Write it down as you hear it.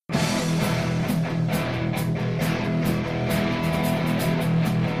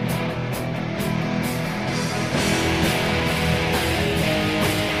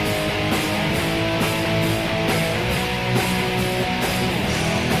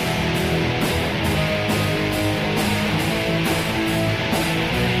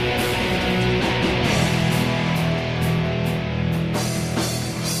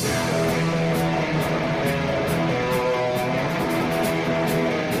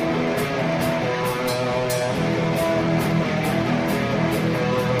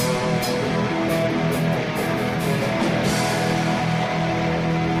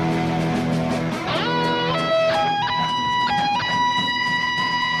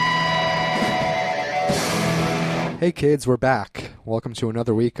Hey kids, we're back. Welcome to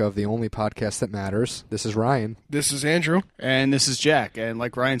another week of the only podcast that matters. This is Ryan. This is Andrew. And this is Jack. And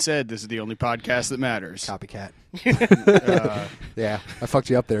like Ryan said, this is the only podcast that matters. Copycat. Yeah, I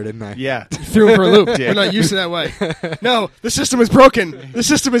fucked you up there, didn't I? Yeah. Threw him for a loop. We're not used to that way. No, the system is broken. The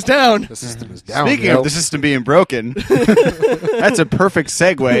system is down. The system is down. Speaking of the system being broken, that's a perfect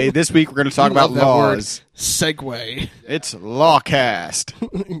segue. This week we're going to talk about laws. Segue. It's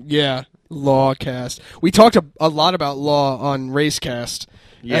LawCast. Yeah, LawCast. We talked a lot about law on RaceCast.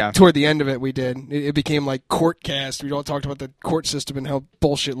 Yeah. Toward the end of it, we did. It became like CourtCast. We all talked about the court system and how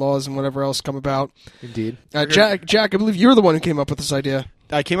bullshit laws and whatever else come about. Indeed. Jack, I believe you're the one who came up with this idea.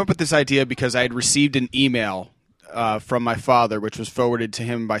 I came up with this idea because I had received an email from my father, which was forwarded to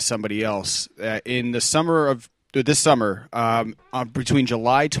him by somebody else in the summer of this summer, between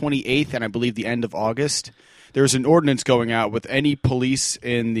July 28th and I believe the end of August. There was an ordinance going out with any police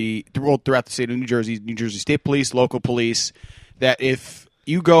throughout the state of New Jersey State Police, local police, that if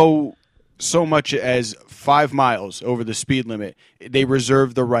you go so much as 5 miles over the speed limit, they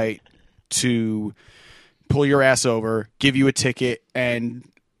reserve the right to pull your ass over, give you a ticket, and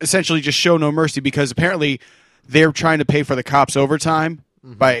essentially just show no mercy because apparently they're trying to pay for the cops' overtime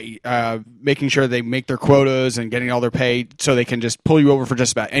by making sure they make their quotas and getting all their pay so they can just pull you over for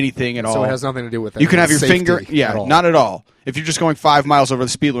just about anything at all. So it has nothing to do with that. You can have your finger. Yeah, at not at all. If you're just going 5 miles over the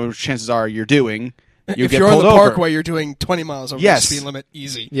speed limit, which chances are you're doing, if you're on the parkway, you're doing 20 miles over the speed limit,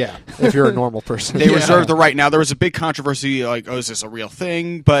 easy. Yeah, if you're a normal person. They reserve the right. Now, there was a big controversy, like, oh, is this a real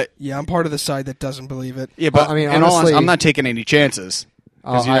thing? But yeah, I'm part of the side that doesn't believe it. Yeah, but I mean, honestly, honestly, I'm not taking any chances.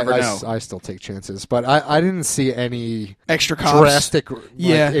 Because you never know. I still take chances, but I didn't see any extra cops. Drastic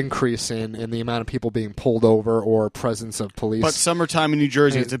increase in the amount of people being pulled over or presence of police. But summertime in New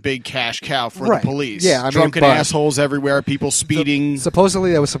Jersey, it's a big cash cow for the police. Yeah, drunken assholes everywhere, people speeding.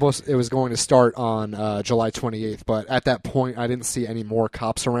 Supposedly, it was going to start on July 28th, but at that point, I didn't see any more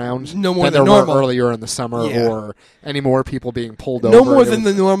cops around. No more than than there normal. were earlier in the summer, or any more people being pulled over. No more than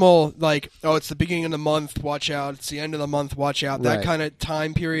the normal, like, oh, it's the beginning of the month, watch out. It's the end of the month, watch out. That kind of time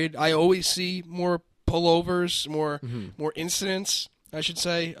period. I always see more pullovers, more incidents, I should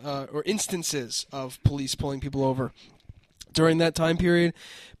say, or instances of police pulling people over during that time period.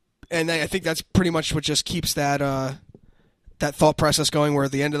 And I think that's pretty much what just keeps that that thought process going, where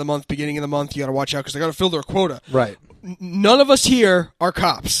at the end of the month, beginning of the month, you got to watch out because they got to fill their quota. Right. None of us here are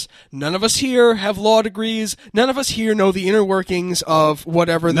cops. None of us here have law degrees. None of us here know the inner workings of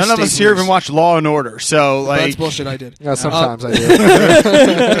whatever. None of us here even watch Law and Order. So, like, that's bullshit. I did. Yeah, sometimes I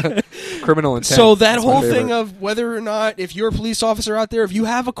do. Criminal intent. So that whole thing of whether or not, if you're a police officer out there, if you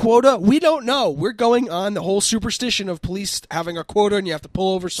have a quota, we don't know. We're going on the whole superstition of police having a quota and you have to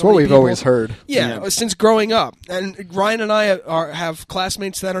pull over so many we've people. always heard. Yeah, since growing up. And Ryan and I have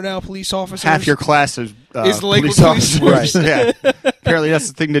classmates that are now police officers. Half your class is the Lakewood police officers. Right. Yeah. Apparently that's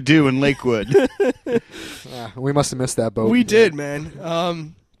the thing to do in Lakewood. We must have missed that boat. We did, man.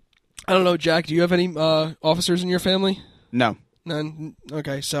 I don't know, Jack, do you have any officers in your family? No. None.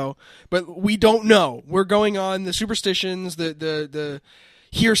 Okay, so, but we don't know. We're going on the superstitions, the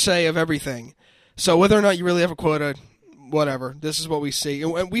hearsay of everything. So whether or not you really have a quota, whatever. This is what we see,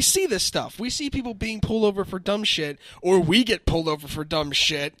 and we see this stuff. We see people being pulled over for dumb shit, or we get pulled over for dumb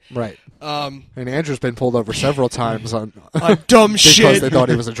shit. Right. And Andrew's been pulled over several times on dumb because shit they thought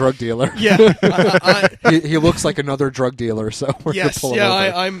he was a drug dealer. Yeah. He looks like another drug dealer, so we're gonna pull him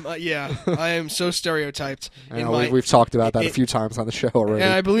over. I am so stereotyped. We've talked about that a few times on the show already.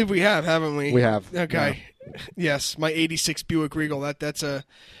 Yeah, I believe we have, haven't we? We have. Okay. Yeah. Yes, my '86 Buick Regal. That's a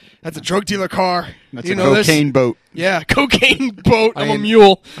drug dealer car. That's a cocaine boat. Yeah, cocaine boat. I'm a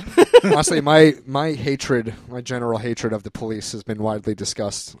mule. Honestly, my general hatred of the police has been widely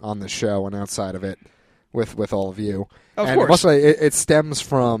discussed on the show and outside of it with all of you. Of course. It stems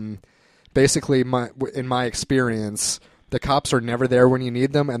from basically in my experience, the cops are never there when you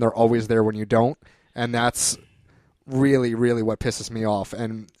need them, and they're always there when you don't, and that's really, really what pisses me off.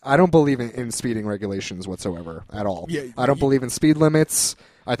 And I don't believe in speeding regulations whatsoever at all. Yeah, I don't believe in speed limits.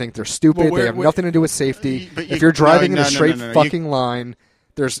 I think they're stupid. They have nothing to do with safety. If you're driving in a straight fucking line,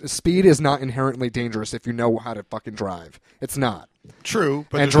 speed is not inherently dangerous if you know how to fucking drive. It's not. True,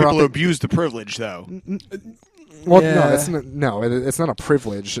 but there's people who abuse the privilege, though. Well, it's not a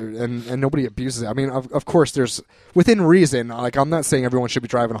privilege, and nobody abuses it. I mean, of course, there's within reason. Like, I'm not saying everyone should be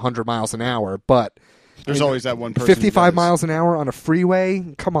driving 100 miles an hour, but there's always that one person. 55 miles an hour on a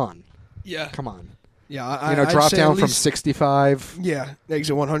freeway. Come on. Yeah. Come on. Yeah, drop down from 65. Yeah,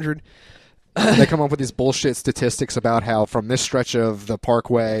 exit 100. They come up with these bullshit statistics about how from this stretch of the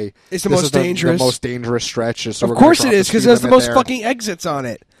parkway, it's the most dangerous. The most dangerous stretch. So of course it is, because there's the most fucking exits on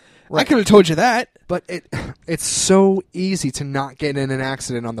it. Right. I could have told you that. But It's so easy to not get in an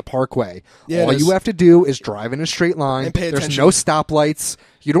accident on the parkway. Yeah, All you have to do is drive in a straight line. And pay There's attention. no stoplights.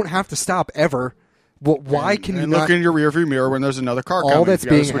 You don't have to stop ever. Well, why can you and not? look in your rearview mirror when there's another car coming. All that's You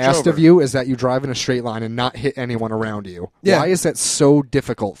gotta being switch asked over. of you is that you drive in a straight line and not hit anyone around you. Yeah. Why is that so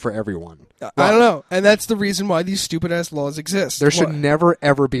difficult for everyone? I don't know. And that's the reason why these stupid-ass laws exist. There should Why? never,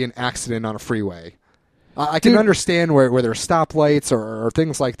 ever be an accident on a freeway. I can understand where there's stoplights or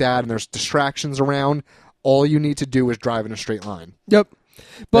things like that and there's distractions around. All you need to do is drive in a straight line. Yep.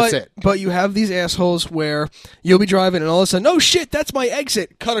 But, That's it. But you have these assholes where you'll be driving and all of a sudden, oh shit, that's my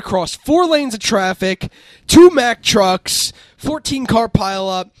exit. Cut across 4 lanes of traffic, 2 Mack trucks, 14 car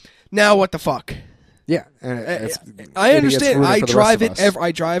pileup. Now what the fuck? Yeah, and it's, I idiots understand. ruin it I for the drive rest it. of us.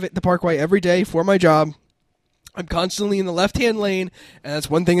 I drive it the Parkway every day for my job. I'm constantly in the left-hand lane, and that's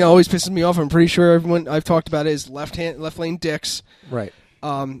one thing that always pisses me off. I'm pretty sure everyone I've talked about it is left lane dicks. Right.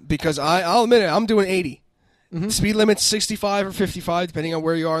 Because I'll admit it, I'm doing 80. Mm-hmm. Speed limit's 65 or 55, depending on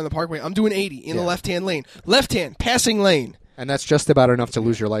where you are in the Parkway. I'm doing 80 in the left-hand lane. Left-hand, passing lane. And that's just about enough to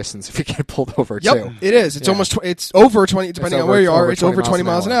lose your license if you get pulled over, Yep, too. it is. It's Yeah. almost it's over 20, depending on where you are. It's over 20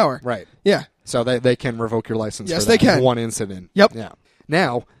 miles an hour. Right. Yeah. So they can revoke your license Yes, for they that can. one incident. Yep. Yeah.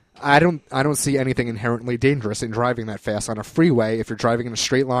 Now, I don't see anything inherently dangerous in driving that fast on a freeway if you're driving in a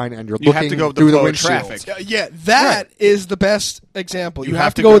straight line and you're You looking have to go with the through the flow of windshield. traffic. Yeah, that is the best example. You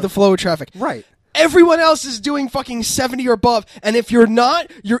have to go- go with the flow of traffic. Right. Everyone else is doing fucking 70 or above, and if you're not,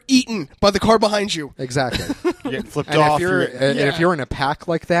 you're eaten by the car behind you. Exactly. You're getting flipped And off. if you're in a pack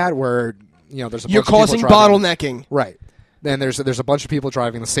like that where there's a You're bunch of causing people driving, bottlenecking. right. Then there's a bunch of people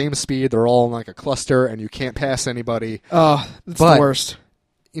driving the same speed. They're all in like a cluster, and you can't pass anybody. Oh, that's But- the worst.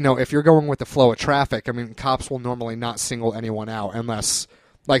 If you're going with the flow of traffic, I mean, cops will normally not single anyone out unless,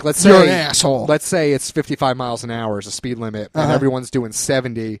 like, let's You're say, an asshole. Let's say it's 55 miles an hour is the speed limit, and Uh-huh. everyone's doing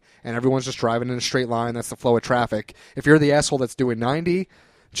 70, and everyone's just driving in a straight line. That's the flow of traffic. If you're the asshole that's doing 90,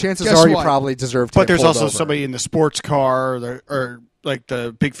 chances Guess are you what? probably deserve to But get there's pulled also over. somebody in the sports car or like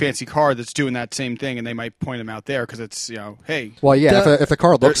the big fancy car that's doing that same thing, and they might point them out there because it's hey. Well, yeah, if the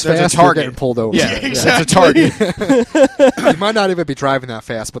car looks there's a fast, you're target. getting pulled over. Yeah, exactly. it's a target. You might not even be driving that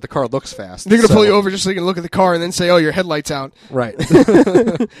fast, but the car looks fast. They're going to so- pull you over just so you can look at the car and then say, oh, your headlight's out. Right.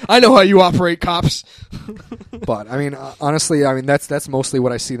 I know how you operate, cops. But I mean, honestly, that's mostly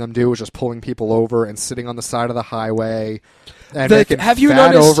what I see them do is just pulling people over and sitting on the side of the highway and making have you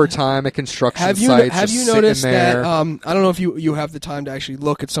fat noticed- overtime at construction Have you sites. have just you sitting noticed there, that? I don't know if you have the time to actually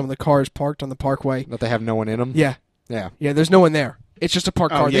look at some of the cars parked on the Parkway. that they have no one in them? Yeah, Yeah. there's no one there. It's just a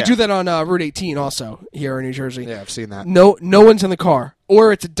parked car. They yeah. do that on Route 18 also here in New Jersey. Yeah, I've seen that. No one's in the car,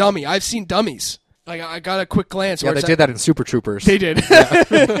 or it's a dummy. I've seen dummies. Like I got a quick glance. Yeah, where they it's did that in Super Troopers. They did.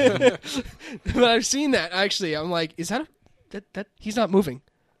 But I've seen that actually. I'm like, is that that he's not moving?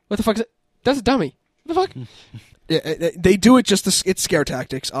 What the fuck is it? That's a dummy. What the fuck? Yeah, they do it just to, it's scare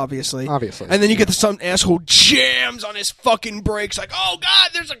tactics, obviously. Obviously. And then you get some asshole jams on his fucking brakes, like, oh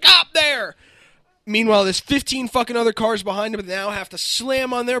god, there's a cop there. Meanwhile, there's 15 fucking other cars behind him that now have to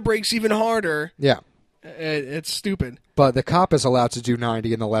slam on their brakes even harder. Yeah. It's stupid. But the cop is allowed to do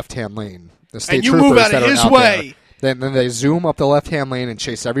 90 in the left-hand lane. The state And you troopers move out of that are his out way. there, then they zoom up the left-hand lane and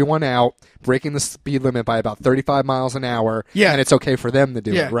chase everyone out, breaking the speed limit by about 35 miles an hour. Yeah. And it's okay for them to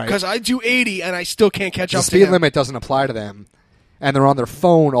do Yeah, it, right? because I do 80 and I still can't catch The up to speed him. limit doesn't apply to them, and they're on their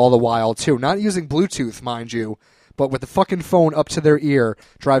phone all the while too. Not using Bluetooth, mind you, but with the fucking phone up to their ear,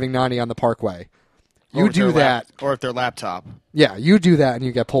 driving 90 on the Parkway. Or You with do their that, or if their laptop. yeah. You do that, and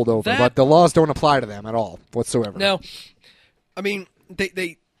you get pulled over. That- But the laws don't apply to them at all whatsoever. Now, I mean,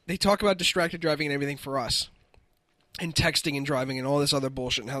 they talk about distracted driving and everything for us, and texting and driving and all this other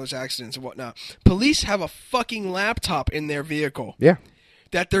bullshit and how there's accidents and whatnot. Police have a fucking laptop in their vehicle Yeah.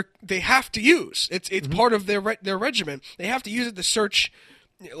 that they have to use. It's part of their regiment. They have to use it to search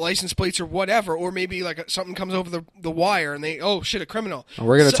license plates or whatever, or maybe like something comes over the wire and they, oh shit, a criminal. And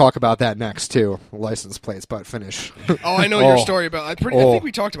we're going to talk about that next too. License plates, but finish. Oh, I know your story about. I think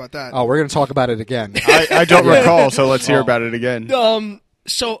we talked about that. Oh, we're going to talk about it again. I don't recall, so let's hear about it again.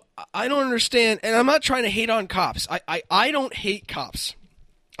 So I don't understand, and I'm not trying to hate on cops. I don't hate cops.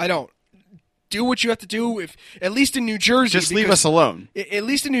 I don't. Do what you have to do. If at least in New Jersey, Just leave us alone. At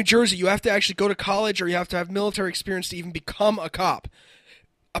least in New Jersey, you have to actually go to college or you have to have military experience to even become a cop.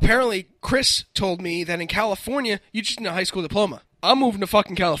 Apparently, Chris told me that in California, you just need a high school diploma. I'm moving to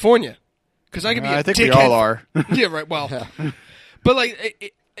fucking California because I could be a I think dickhead. we all are. Yeah, right. Well, but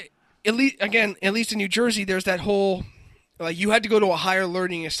like at least in New Jersey, there's that whole like you had to go to a higher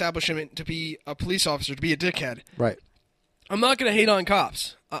learning establishment to be a police officer, to be a dickhead. Right. I'm not going to hate on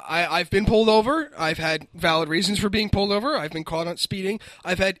cops. I've been pulled over. I've had valid reasons for being pulled over. I've been caught on speeding.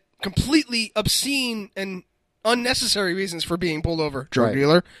 I've had completely obscene and unnecessary reasons for being pulled over, drug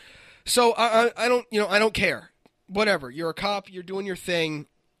dealer. So I don't care. Whatever. You're a cop. You're doing your thing.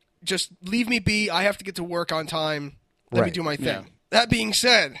 Just leave me be. I have to get to work on time. Let me do my thing. Yeah. That being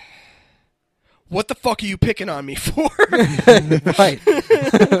said, what the fuck are you picking on me for? Right.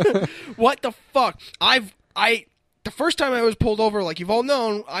 What the fuck? The first time I was pulled over, like you've all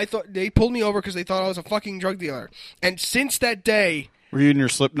known, I thought they pulled me over because they thought I was a fucking drug dealer. And since that day... Were you in your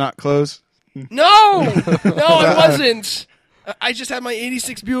Slipknot clothes? No! I wasn't. I just had my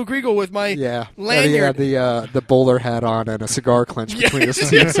 86 Buick Regal with my lanyard. He had the bowler hat on and a cigar clench between his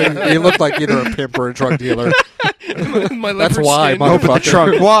teeth. So he looked like either a pimp or a drug dealer. That's why, Open the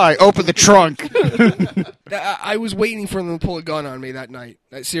trunk. Why? Open the trunk. I was waiting for them to pull a gun on me that night.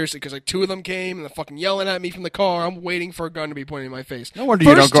 Seriously, because like 2 of them came and they're fucking yelling at me from the car. I'm waiting for a gun to be pointed in my face. No wonder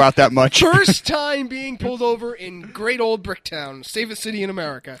you don't go out that much. First time being pulled over in great old Bricktown, safest city in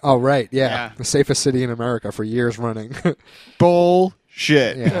America. Oh, right, yeah. The safest city in America for years running.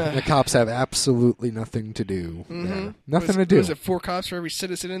 Bullshit. Yeah, the cops have absolutely nothing to do. Mm-hmm. Yeah. Nothing to do. Was it 4 cops for every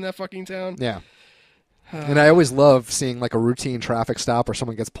citizen in that fucking town? Yeah. And I always love seeing like a routine traffic stop where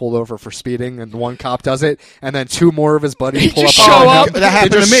someone gets pulled over for speeding and one cop does it and then 2 more of his buddies pull up. That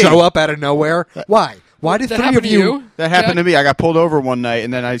happened to me. Show up out of nowhere. Why? Why did 3 of you? That happened to me. I got pulled over one night,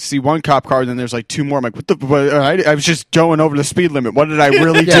 and then I see 1 cop car, and then there's like 2 more. I'm like, what the? I was just going over the speed limit. What did I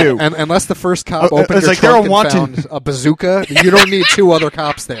really do? And unless the first cop opened your trunk and found a bazooka, you don't need 2 other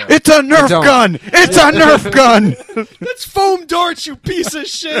cops there. It's a Nerf gun! It's a Nerf gun! That's foam darts, you piece of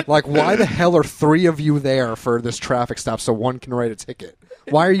shit! Like, why the hell are 3 of you there for this traffic stop so 1 can write a ticket?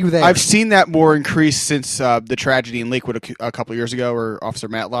 Why are you there? I've seen that more increase since the tragedy in Lakewood a couple years ago, where Officer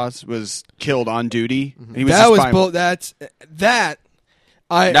Matlaws was killed on duty. Mm-hmm. He was that was awful. I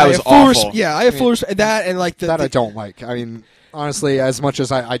have full respect. That and like I don't like. I mean, honestly, as much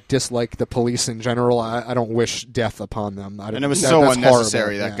as I dislike the police in general, I don't wish death upon them. And it was so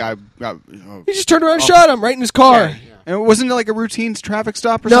unnecessary. That guy got. He just turned around and shot him right in his car. Yeah. And wasn't it like a routine traffic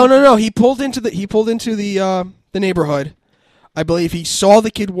stop or something? No. He pulled into the neighborhood. I believe he saw the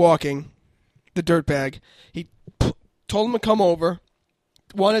kid walking, the dirtbag. He told him to come over,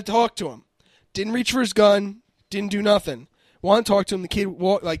 wanted to talk to him. Didn't reach for his gun, didn't do nothing. Wanted to talk to him. The kid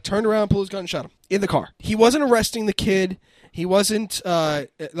turned around, pulled his gun, and shot him in the car. He wasn't arresting the kid. He wasn't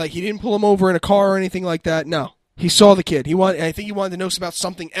he didn't pull him over in a car or anything like that. No, he saw the kid. I think he wanted to know about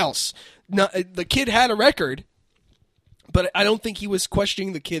something else. No, the kid had a record. But I don't think he was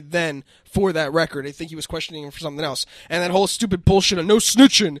questioning the kid then for that record. I think he was questioning him for something else. And that whole stupid bullshit of no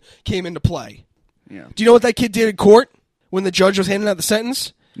snitching came into play. Yeah. Do you know what that kid did in court when the judge was handing out the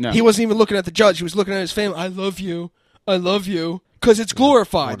sentence? No. He wasn't even looking at the judge. He was looking at his family. I love you. I love you. Because it's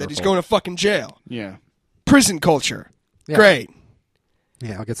glorified that he's going to fucking jail. Yeah. Prison culture. Yeah. Great.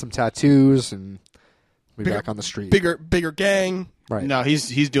 Yeah, I'll get some tattoos and be back on the street. Bigger gang. Right. No,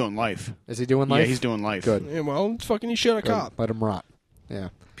 he's doing life. Is he doing life? Yeah, he's doing life. Good. Yeah, well, fucking he shot a cop. Let him rot. Yeah.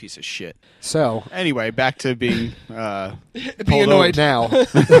 Piece of shit. So anyway, back to being being annoyed. Now,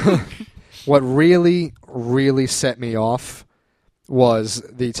 what really, really set me off was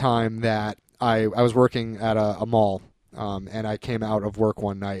the time that I was working at a mall, and I came out of work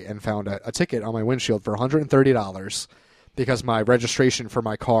one night and found a ticket on my windshield for $130 because my registration for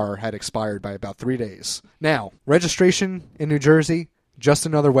my car had expired by about 3 days. Now, registration in New Jersey, just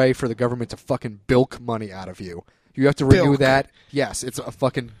another way for the government to fucking bilk money out of you. You have to renew that. Yes, it's a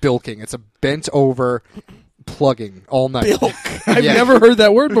fucking bilking. It's a bent over plugging all night. Bilk. I've never heard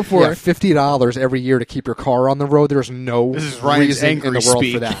that word before. Yeah, $50 every year to keep your car on the road. There's no reason in the world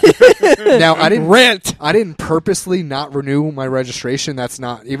for that. Now, I didn't purposely not renew my registration. That's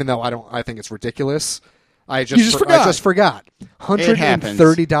not, even though I think it's ridiculous. I just forgot.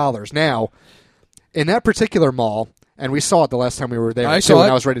 $130. Now, in that particular mall, and we saw it the last time we were there, and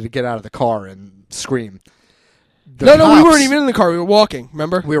I was ready to get out of the car and scream. We weren't even in the car. We were walking,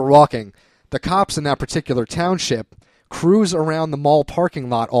 remember? We were walking. The cops in that particular township cruise around the mall parking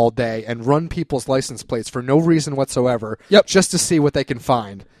lot all day and run people's license plates for no reason whatsoever, just to see what they can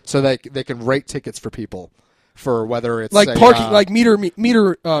find, so they can write tickets for people. For whether it's like meter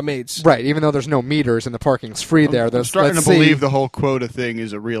maids, right? Even though there's no meters and the parking's free there, I'm starting to believe the whole quota thing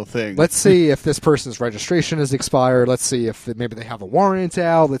is a real thing. Let's see if this person's registration is expired. Let's see if maybe they have a warrant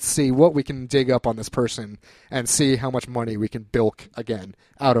out. Let's see what we can dig up on this person and see how much money we can bilk again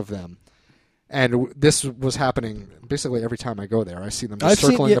out of them. And this was happening basically every time I go there. I see them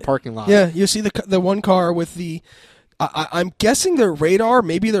circling the parking lot. Yeah, you see the one car with the. I'm guessing their radar,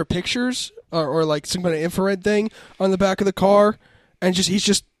 maybe their pictures. Or like some kind of infrared thing on the back of the car, and he's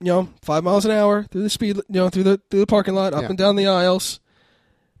just 5 miles an hour through the speed, through the parking lot, up and down the aisles.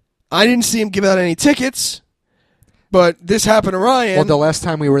 I didn't see him give out any tickets, But this happened to Ryan. Well, the last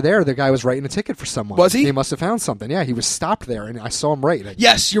time we were there, the guy was writing a ticket for someone. Was he? He must have found something. Yeah, he was stopped there, and I saw him write.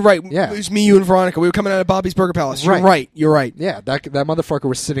 Yes, you're right. Yeah. It was me, you, and Veronica. We were coming out of Bobby's Burger Palace. You're right. You're right. Yeah, that motherfucker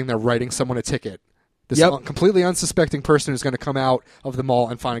was sitting there writing someone a ticket. This completely unsuspecting person who's going to come out of the mall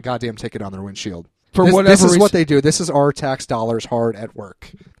and find a goddamn ticket on their windshield. This is what they do. This is our tax dollars hard at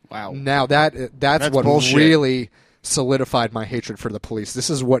work. Wow. Now that's what bullshit. really solidified my hatred for the police. This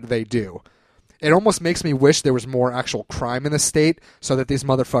is what they do. It almost makes me wish there was more actual crime in the state so that these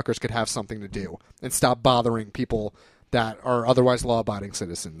motherfuckers could have something to do and stop bothering people that are otherwise law-abiding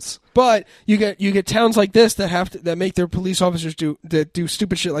citizens. But you get towns like this that make their police officers do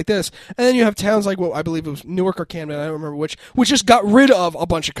stupid shit like this, and then you have towns like I believe it was Newark or Camden, I don't remember which just got rid of a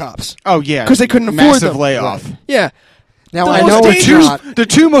bunch of cops. Oh yeah, because they couldn't afford massive them. layoff. Right. Yeah. Now I know the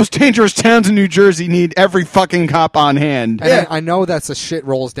two most dangerous towns in New Jersey need every fucking cop on hand. And I know that's a shit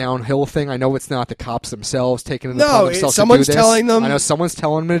rolls downhill thing. I know it's not the cops themselves taking it upon themselves someone's to do this. telling them. I know someone's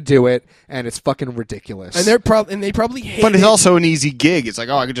telling them to do it, and it's fucking ridiculous. And they probably hate. But it's also an easy gig. It's like,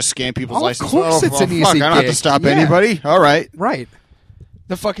 I could just scan people's license. Of course, it's an easy fuck, gig. I don't have to stop anybody. All right. Right.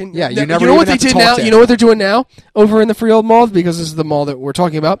 The fucking you never. never You know what even they have to did talk now? to You know what they're doing now over in the Freehold Mall, because this is the mall that we're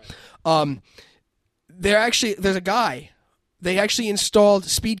talking about. There's a guy. They actually installed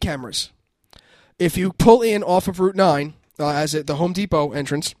speed cameras. If you pull in off of Route 9, as at the Home Depot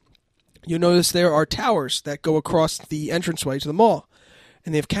entrance, you'll notice there are towers that go across the entranceway to the mall,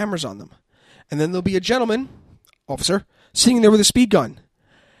 and they have cameras on them. And then there'll be a officer, sitting there with a speed gun.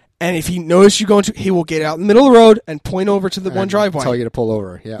 And if he knows you're going to, he will get out in the middle of the road and point over to the one driveway. Tell you to pull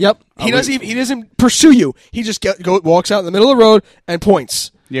over. Yeah. Yep. He doesn't pursue you. He just walks out in the middle of the road and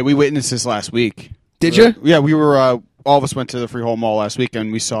points. Yeah, we witnessed this last week. Did you? Yeah, we were. All of us went to the Freehold Mall last week,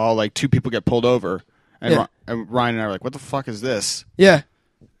 and we saw like two people get pulled over. And Ryan and I were like, "What the fuck is this?" Yeah.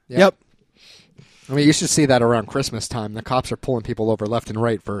 Yep. I mean, you should see that around Christmas time. The cops are pulling people over left and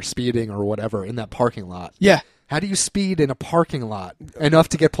right for speeding or whatever in that parking lot. Yeah. How do you speed in a parking lot enough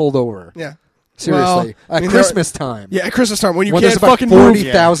to get pulled over? Yeah. Seriously. At Christmas time. Yeah, at Christmas time when can't there's about fucking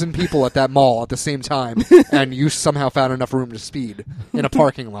 40,000 people at that mall at the same time, and you somehow found enough room to speed in a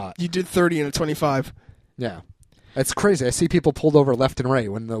parking lot. You did 30 in a 25. Yeah. It's crazy. I see people pulled over left and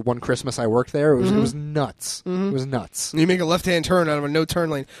right. When the one Christmas I worked there, it was nuts. Mm-hmm. It was nuts. You make a left-hand turn out of a no-turn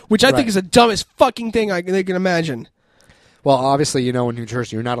lane, which I think is the dumbest fucking thing they can imagine. Well, obviously, in New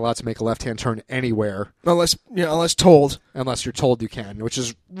Jersey, you're not allowed to make a left-hand turn anywhere. Unless told. Unless you're told you can, which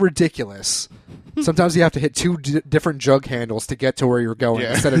is ridiculous. Sometimes you have to hit two different jug handles to get to where you're going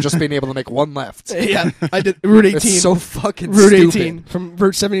instead of just being able to make one left. Yeah, I did Route 18. It's so fucking Route stupid. 18, from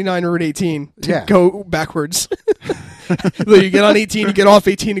Route 79 to Route 18 to go backwards. You get on 18, you get off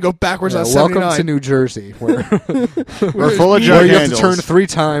 18 to go backwards on 79. Welcome to New Jersey, where we're full of jug you handles. have to turn 3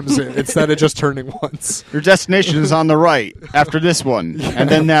 times instead of just turning once. Your destination is on the right after this one, and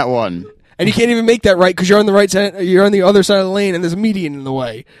then that one. And you can't even make that right because you're on the right side. You're on the other side of the lane, and there's a median in the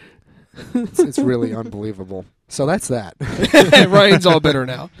way. It's really unbelievable. So that's that. Ryan's all bitter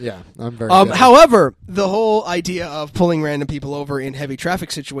now. Yeah, I'm very bitter. However, the whole idea of pulling random people over in heavy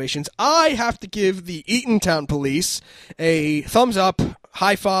traffic situations, I have to give the Eatontown police a thumbs up,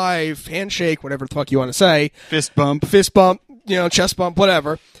 high five, handshake, whatever the fuck you want to say. Fist bump, chest bump,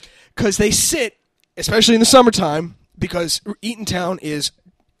 whatever. Because they sit, especially in the summertime, because Eatontown is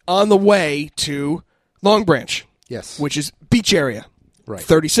on the way to Long Branch. Yes. Which is beach area. Right.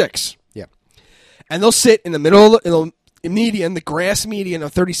 36. Yeah. And they'll sit in the middle of the grass median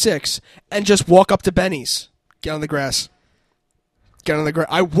of 36, and just walk up to Benny's. Get on the grass.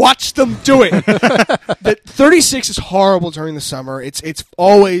 I watched them do it. The 36 is horrible during the summer. It's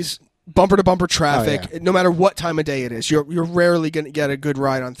always bumper to bumper traffic, no matter what time of day it is. You're rarely going to get a good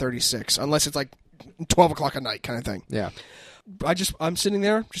ride on 36 unless it's like 12 o'clock at night kind of thing. Yeah. I'm sitting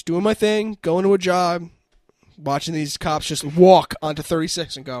there just doing my thing, going to a job, watching these cops just walk onto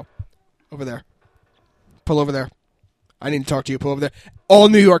 36 and go over there. Pull over there. I need to talk to you. Pull over there. All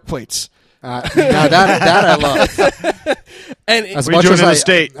New York plates. Now that I love. And as much as I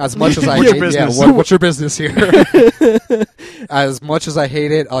hate, what's your business here? As much as I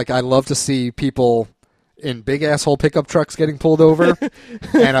hate it, I love to see people in big asshole pickup trucks getting pulled over,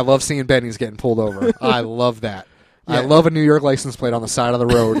 and I love seeing Benny's getting pulled over. I love that. Yeah. I love a New York license plate on the side of the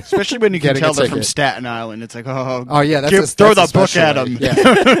road, especially when you can tell they're from Staten Island. It's like, oh yeah, throw the book at them.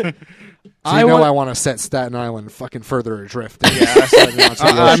 Yeah. So I want to set Staten Island fucking further adrift.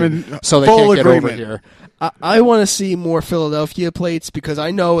 I'm in so they full can't get agreement. over here. I want to see more Philadelphia plates because I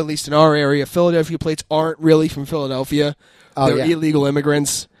know, at least in our area, Philadelphia plates aren't really from Philadelphia. They're illegal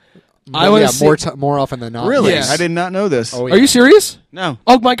immigrants. I want to see more often than not. Really? Yes. I did not know this. Oh, yeah. Are you serious? No.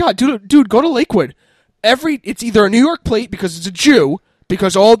 Oh my god, dude, go to Lakewood. it's either a New York plate because it's a Jew,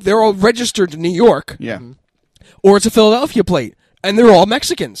 because they're all registered in New York. Yeah. Or it's a Philadelphia plate, and they're all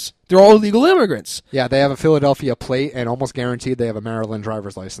Mexicans. They're all illegal immigrants. Yeah, they have a Philadelphia plate, and almost guaranteed they have a Maryland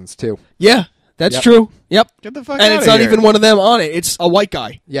driver's license, too. Yeah, that's true. Yep. Get the fuck and out it's of not here. even one of them on it. It's a white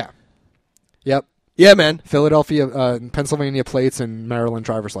guy. Yeah. Yep. Yeah, man. Philadelphia, Pennsylvania plates and Maryland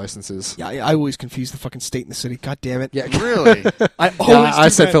driver's licenses. Yeah, I always confuse the fucking state and the city. God damn it. Yeah, Really? I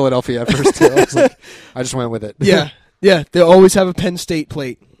said Philadelphia at first, too. I just went with it. Yeah. Yeah, they always have a Penn State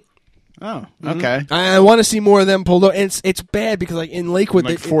plate. Oh, okay. I want to see more of them pulled over. And it's bad because like in Lakewood,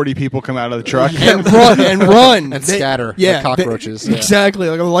 Like 40 people come out of the truck. and run And scatter yeah, like cockroaches. Yeah. Exactly.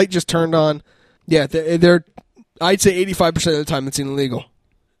 Like a light just turned on. Yeah, they're I'd say 85% of the time it's illegal,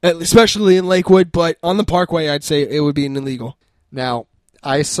 especially in Lakewood. But on the Parkway, I'd say it would be an illegal. Now,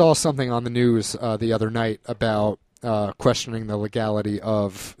 I saw something on the news the other night about questioning the legality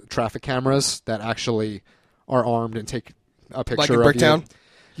of traffic cameras that actually are armed and take a picture Like in of Bricktown? you.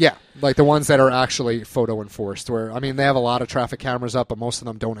 Yeah, like the ones that are actually photo enforced. Where I mean, they have a lot of traffic cameras up, but most of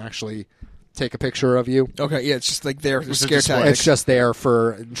them don't actually take a picture of you. Okay, yeah, it's just like there for scare display. tactics. It's just there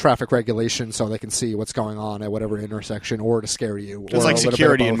for traffic regulation, so they can see what's going on at whatever intersection, or to scare you. It's or like a little bit of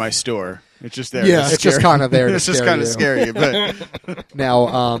security in both. my store. It's just there. Yeah. to It's just scare- kind of there to It's just scare kind of you. scary. But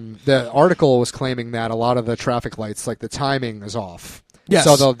Now, the article was claiming that a lot of the traffic lights, like the timing is off. Yes.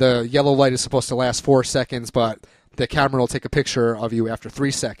 So the yellow light is supposed to last 4 seconds, but the camera will take a picture of you after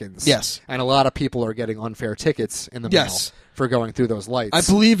 3 seconds. Yes. And a lot of people are getting unfair tickets in the Yes. mail for going through those lights. I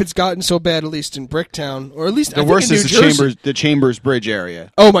believe it's gotten so bad, at least in Bricktown, or at least the I worst think in is New Jersey. the Chambers Bridge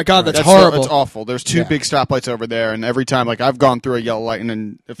area. Oh my God, that's horrible. It's awful. There's two Yeah. big stoplights over there, and every time, like I've gone through a yellow light, and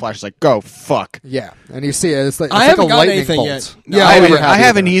then it flashes like, "Go fuck." Yeah, and you see it. It's like, I it's haven't like a gotten lightning anything bolt. yet. No, Yeah, I, oh, never yeah. have I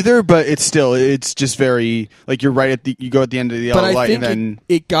haven't either, but it's just very like you're right at the you go at the end of the yellow But I light, think and then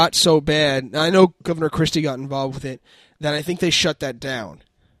it got so bad. I know Governor Christie got involved with it. That I think they shut that down,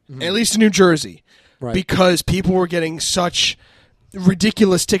 at least in New Jersey, Right. because people were getting such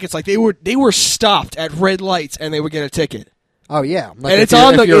ridiculous tickets. Like they were stopped at red lights and they would get a ticket. Oh yeah, like And if it's you're,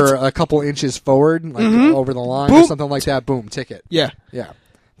 on if the- you're it's- a couple inches forward, like over the line or Boom. something like that. Boom, ticket. Yeah, Yeah,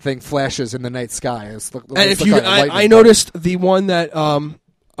 thing flashes in the night sky. It's and if you, I noticed the one that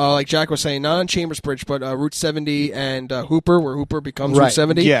like Jack was saying, not on Chambers Bridge, but Route 70 and Hooper, where Hooper becomes Route Right.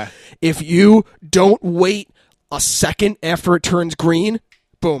 70. Yeah. If you don't wait a second after it turns green,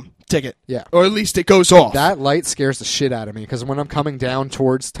 boom, ticket. Yeah. Or at least it goes off. That light scares the shit out of me because when I'm coming down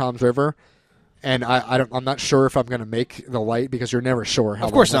towards Tom's River, and I'm not sure if I'm going to make the light because you're never sure how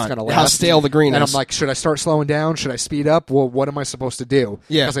Of course long it's not. going to How last. stale the green and is. I'm like, should I start slowing down? Should I speed up? Well, what am I supposed to do?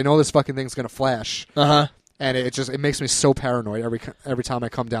 Yeah. Because I know this fucking thing's going to flash, Uh-huh. and it makes me so paranoid every time I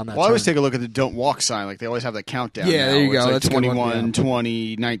come down that. well, I always turn. take a look at the "Don't Walk" sign. Like they always have that countdown. Yeah, now, there you where it's go. Like That's a good one. 21, Yeah.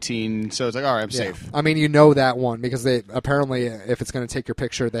 20, 19. So it's like, all right, I'm Yeah. safe. I mean, you know that one because they apparently, if it's going to take your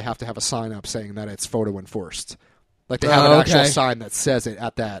picture, they have to have a sign up saying that it's photo enforced. Like they have an actual okay. sign that says it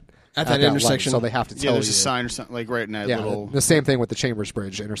at that that light, intersection. so they have to tell Yeah, there's you. a sign or something like right in that Yeah, little. the same thing with the Chambers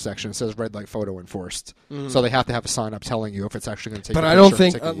Bridge intersection. It says red light photo enforced. So they have to have a sign up telling you if it's actually going to take. But your I don't picture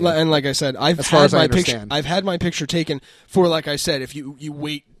and think, ticket you. and like I said, I've As far had as I my picture. understand. I've had my picture taken for, like I said, if you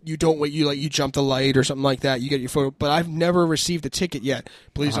wait, you don't wait, you jump the light or something like that, you get your photo. But I've never received a ticket yet.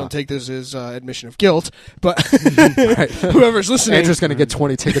 Please don't take this as admission of guilt. But whoever's listening, Andrew's going to get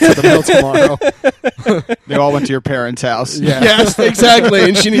 20 tickets at the mail tomorrow. They all went to your parents' house. Yeah. yes, exactly,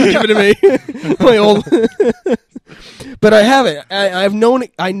 and she didn't give it to me. My old. But I have it. I've known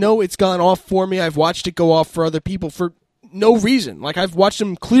it. I know it's gone off for me. I've watched it go off for other people for no reason. Like I've watched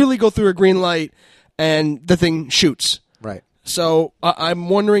them clearly go through a green light, and the thing shoots. Right. So I'm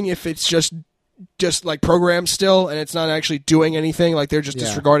wondering if it's just like programmed still, and it's not actually doing anything. Like they're just Yeah.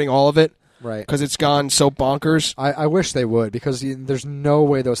 disregarding all of it Right. because it's gone so bonkers. I wish they would because there's no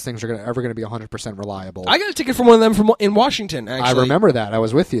way those things are ever going to be 100% reliable. I got a ticket from one of them in Washington. I Actually, remember that. I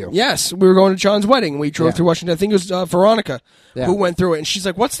was with you. Yes, we were going to John's wedding. We drove Yeah. through Washington. I think it was Veronica Yeah. who went through it, and she's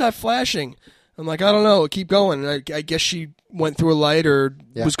like, "What's that flashing?" I'm like, "I don't know. Keep going." And I guess she went through a light or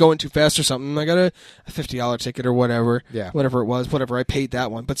Yeah. was going too fast or something. I got a $50 ticket or whatever. Yeah. Whatever it was, whatever. I paid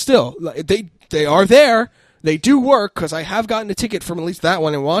that one, but still, like, they are there. They do work because I have gotten a ticket from at least that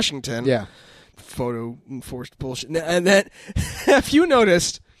one in Washington. Yeah. Photo enforced bullshit. And then, have you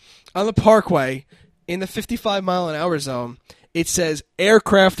noticed on the Parkway in the 55-mile-an-hour zone, it says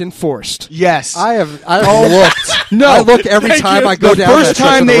aircraft enforced. Yes. I've looked. No. I look every Thank time you. I go the down first that stretch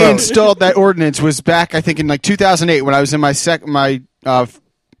time of the they road. installed that ordinance was back, I think, in like 2008 when I was in my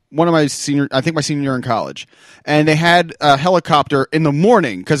my senior year in college, and they had a helicopter in the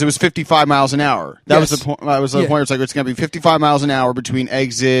morning because it was 55 miles an hour. That was Yes. the point. That was the Yeah. point. It's like it's going to be 55 miles an hour between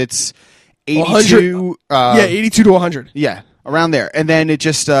exits 82. 82 to 100. Yeah, around there. And then it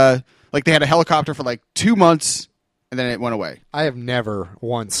just, like they had a helicopter for like 2 months, and then it went away. I have never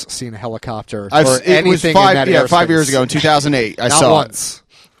once seen a helicopter It or was anything five, in that yeah, airspace. 5 years ago in 2008. I Not saw once. it.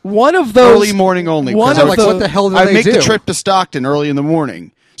 One of those Early morning only. One 'cause of I was Like, what the hell do I'd they make do? the trip to Stockton early in the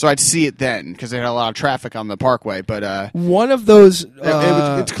morning, so I'd see it then because they had a lot of traffic on the Parkway. But one of those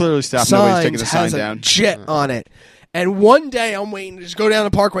it's clearly stopped. Nobody's taking the sign has down. a jet on it. And one day I'm waiting to just go down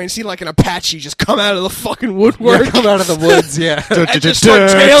the Parkway and see like an Apache just come out of the fucking woodwork. Yeah, come out of the woods, yeah. and just start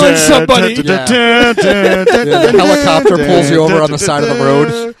tailing somebody. The helicopter pulls you over on the side of the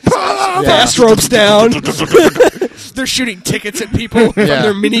road. Fast ropes down. They're shooting tickets at people from Yeah.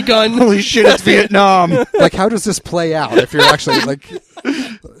 their minigun. Holy shit! It's Vietnam. Like, how does this play out if you're actually, like,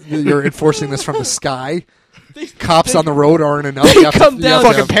 you're enforcing this from the sky? Cops on the road aren't enough. You have come you down.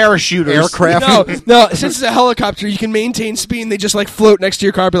 have to Fucking have parachuters. aircraft. No, since it's a helicopter, you can maintain speed and they just like float next to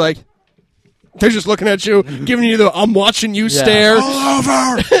your car, be like, they're just looking at you, giving you the I'm watching you stare. All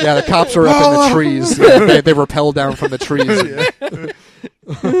over. Yeah, the cops are up in the trees. They rappel down from the trees.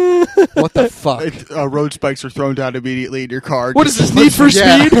 What the fuck? Road spikes are thrown down immediately in your car. What is this, Need for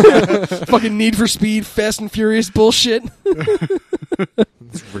Yeah. Speed? Fucking Need for Speed, Fast and Furious bullshit.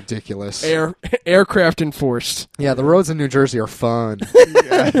 It's ridiculous. Aircraft enforced. Yeah, the roads in New Jersey are fun.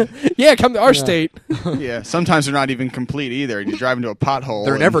 Yeah, come to our state. Yeah, sometimes they're not even complete either. You drive into a pothole.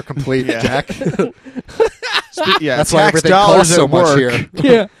 They're and- never complete, Yeah. Jack. Yeah, That's why tax everything dollars costs so at much work. here.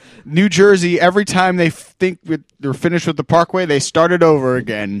 Yeah. New Jersey, every time they think they're finished with the Parkway, they start it over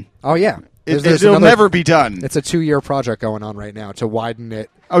again. Oh, yeah. There's It'll another- never be done. It's a 2-year project going on right now to widen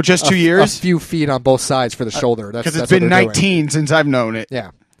it. Oh, just 2 years? A few feet on both sides for the shoulder. Because That's it's what been they're 19 since I've known it. doing.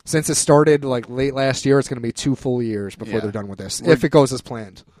 Yeah. Since it started like late last year, it's going to be 2 full years before Yeah. they're done with this, if it goes as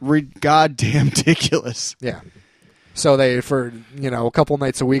planned. Goddamn ridiculous. Yeah. So they, for a couple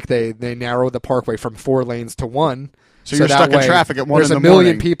nights a week, they narrow the Parkway from 4 lanes to 1. So you're that stuck in way traffic at 1 There's in a the million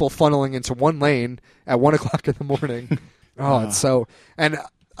morning. people funneling into 1 lane at 1 o'clock in the morning. It's so. And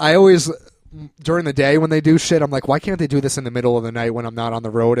I always, during the day when they do shit, I'm like, why can't they do this in the middle of the night when I'm not on the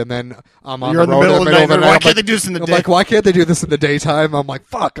road? And then I'm on You're the in the road middle of the night. Why I'm can't like- they do this in the I'm day? like, why can't they do this in the daytime? I'm like,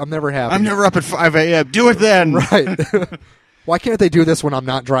 fuck, I'm never happy. I'm never up at 5 a.m. Do it then. Right. Why can't they do this when I'm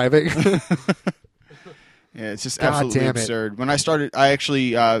not driving? Yeah, it's just God absolutely damn it. absurd. When I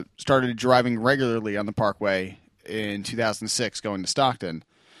actually started driving regularly on the Parkway in 2006 going to Stockton.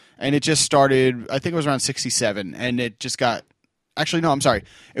 And it just started, I think it was around 67, and it just got, actually, no, I'm sorry.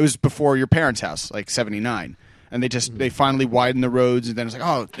 It was before your parents' house, like 79. And they finally widened the roads, and then it's like,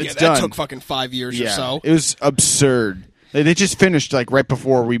 oh, it's that done. took fucking 5 years or so. It was absurd. They just finished like right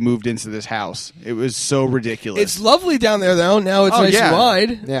before we moved into this house. It was so ridiculous. It's lovely down there, though. Now it's Oh, nice yeah. and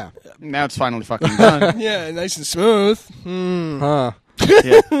wide. Yeah. Now it's finally fucking done. Yeah, nice and smooth. Huh.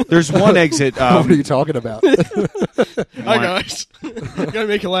 Yeah. There's one exit. What are you talking about? Hi, guys. Gotta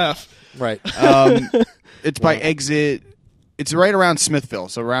make you laugh. Right. It's by exit. It's right around Smithville,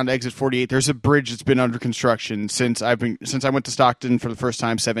 so around exit 48. There's a bridge that's been under construction since I went to Stockton for the first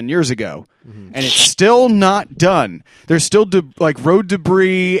time 7 years ago, and it's still not done. There's still road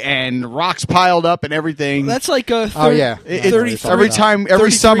debris and rocks piled up and everything. That's like a Oh, yeah. It- Yeah, every 33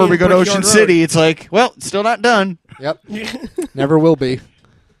 summer we go to Brickyard Ocean Road. City, it's like, well, it's still not done. Yep. Never will be.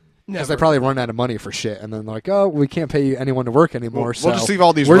 Because Never. they probably run out of money for shit, and then they're like, "Oh, we can't pay anyone to work anymore." We'll so just leave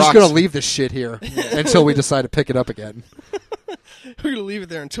all these We're just rocks." going to leave this shit here until we decide to pick it up again. We're gonna leave it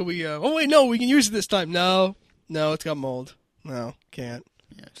there until we. Oh wait, no, we can use it this time. No, it's got mold. No, can't.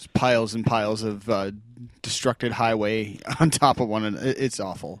 Yeah, just piles and piles of destructed highway on top of one another. It's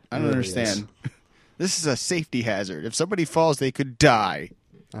awful. I don't It really understand. This is a safety hazard. If somebody falls, they could die.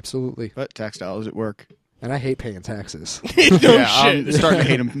 Absolutely. But tax dollars at work. And I hate paying taxes. No yeah, shit. I'm starting to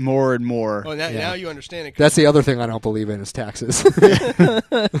hate them more and more. Oh, now Yeah. you understand it. That's the other thing I don't believe in is taxes.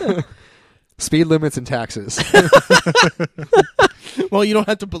 Speed limits and taxes. Well, you don't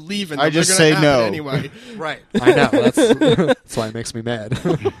have to believe in them. I just They're say gonna happen no. anyway. Right. I know. That's why it makes me mad.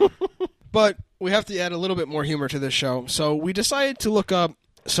 But we have to add a little bit more humor to this show, so we decided to look up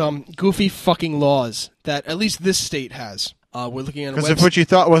some goofy fucking laws that at least this state has. We're looking at a Because website. if what you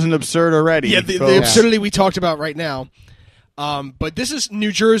thought wasn't absurd already. Yeah, the folks. absurdity we talked about right now. But this is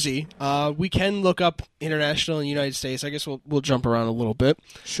New Jersey. We can look up international and United States. I guess we'll jump around a little bit.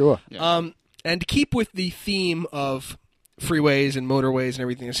 Sure. And to keep with the theme of freeways and motorways and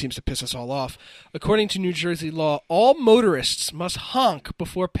everything that seems to piss us all off, according to New Jersey law, all motorists must honk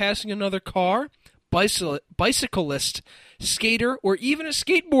before passing another car, bicyclist, skater, or even a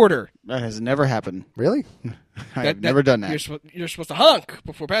skateboarder. That has never happened. Really? I've never done that. You're supposed to honk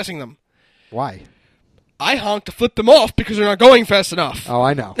before passing them. Why? I honk to flip them off because they're not going fast enough. Oh,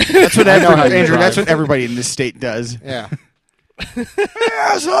 I know. That's what Andrew. That's drive. what everybody in this state does. Yeah.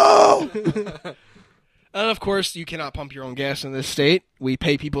 Asshole. And of course, you cannot pump your own gas in this state. We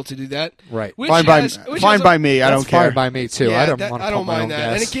pay people to do that. Right. Which Fine by me. I That's don't care. fine by me too. Yeah, I don't want to I pump don't my own mind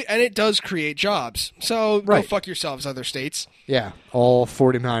that, gas. and it does create jobs. So go Right. fuck yourselves, other states. Yeah, all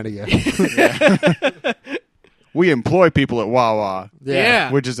 49 of you. We employ people at Wawa,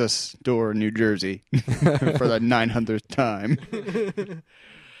 Yeah. which is a store in New Jersey, for the 900th time.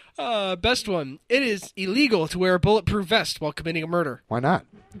 Best one. It is illegal to wear a bulletproof vest while committing a murder. Why not?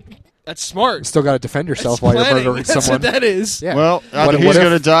 That's smart. You still got to defend yourself That's while you're planning. murdering That's someone. what that is. Yeah. Well, either What he's if-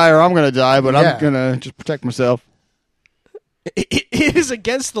 going to die or I'm going to die, but Yeah. I'm going to just protect myself. It is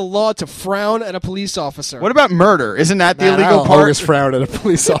against the law to frown at a police officer. What about murder? Isn't that the Man, illegal I'll part? always frown at a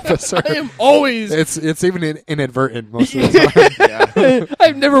police officer. I am always. It's even inadvertent most of the time.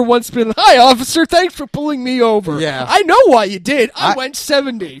 I've never once been, hi, officer, thanks for pulling me over. Yeah. I know why you did. I went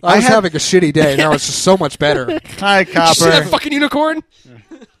 70. I was having a shitty day. Now it's just so much better. Hi, Did you see that copper. fucking unicorn?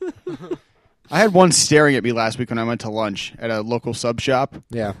 I had one staring at me last week when I went to lunch at a local sub shop.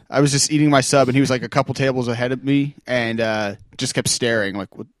 Yeah. I was just eating my sub, and he was like a couple tables ahead of me, and just kept staring. Like,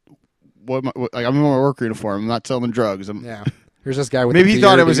 like I'm in my work uniform. I'm not selling drugs. Yeah. Here's this guy with Maybe the he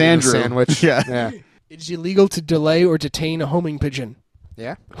thought beard it was eating a Andrew. sandwich. Yeah. Yeah. It is illegal to delay or detain a homing pigeon.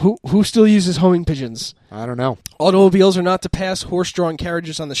 Yeah. Who still uses homing pigeons? I don't know. Automobiles are not to pass horse-drawn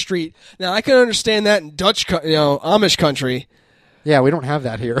carriages on the street. Now, I can understand that in Amish country. Yeah, we don't have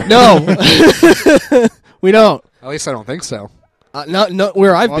that here. No, we don't. At least I don't think so. Not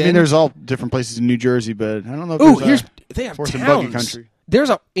where I've Well, I been. mean, there's all different places in New Jersey, but I don't know if Ooh, there's they have horse and buggy towns. country.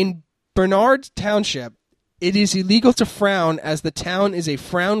 There's in Bernard Township. It is illegal to frown as the town is a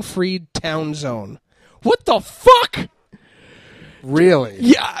frown-free town zone. What the fuck? Really?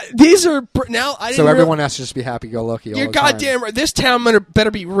 Yeah, these are now. I didn't So real- everyone has to just be happy-go-lucky all You're the time. goddamn right. This town better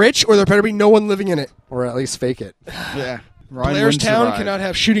be rich, or there better be no one living in it. Or at least fake it. Yeah. Ryan Blair's wouldn't town survive. cannot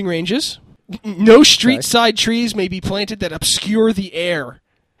have shooting ranges. No street Okay. side trees may be planted that obscure the air.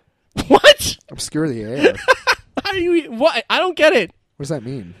 What? Obscure the air. How do you? What? I don't get it. What does that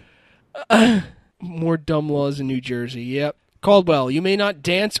mean? More dumb laws in New Jersey. Yep. Caldwell, you may not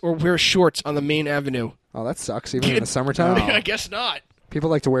dance or wear shorts on the main avenue. Oh, that sucks. Even in the summertime? No. I guess not. People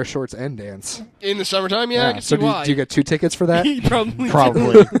like to wear shorts and dance. In the summertime, yeah, I can So see why. do you get 2 tickets for that? You probably do.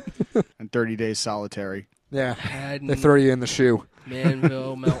 Probably. And 30 days solitary. Yeah. Haddon, They throw you in the shoe.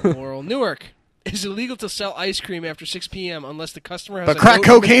 Manville, Mount Laurel, Newark. It is illegal to sell ice cream after 6 p.m. unless the customer has But a crack note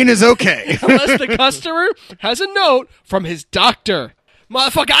cocaine is okay. unless the customer has a note from his doctor.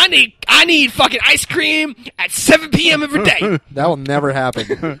 Motherfucker, I need fucking ice cream at 7 p.m. every day. That will never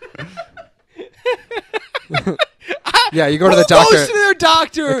happen. Yeah, you go to Who the doctor. goes to their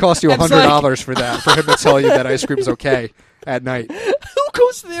doctor? It costs you and it's $100 for that, for him to tell you that ice cream's okay at night. Who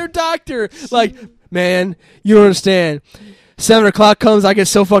goes to their doctor? Like, man, you don't understand. 7 o'clock comes, I get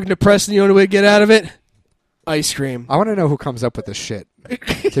so fucking depressed, and the only way to get out of it? Ice cream. I want to know who comes up with this shit,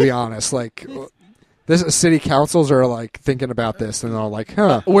 to be honest. Like, this city councils are, like, thinking about this, and they're like,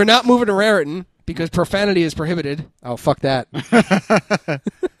 huh, We're not moving to Raritan because profanity is prohibited. oh, fuck that.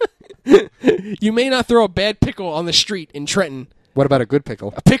 You may not throw a bad pickle on the street in Trenton. What about a good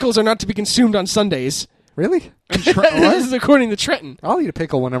pickle? Pickles are not to be consumed on Sundays. Really? This is according to Trenton. I'll eat a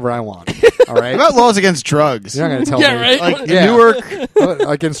pickle whenever I want. All right? What about laws against drugs? You're not going to tell Yeah, me. right? Like Yeah. Newark.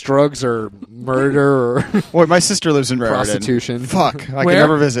 Against drugs or murder or Boy, my sister lives in Raritan. prostitution. Fuck, I Where? can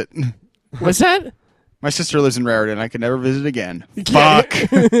never visit. What's that? My sister lives in Raritan. I can never visit again. Yeah. Fuck.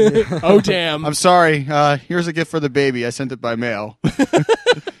 Oh, damn. I'm sorry. Here's a gift for the baby. I sent it by mail.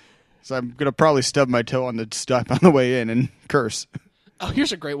 So I'm gonna probably stub my toe on the step on the way in and curse. Oh,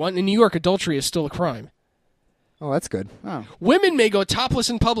 here's a great one. In New York, adultery is still a crime. Oh, that's good. Oh. Women may go topless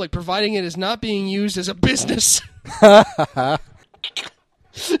in public, providing it is not being used as a business.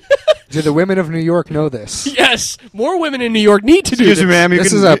 Do the women of New York know this? Yes, more women in New York need to do Excuse this. me, ma'am. You This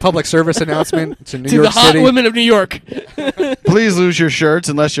can is a public service announcement to New To York the hot City. women of New York. please lose your shirts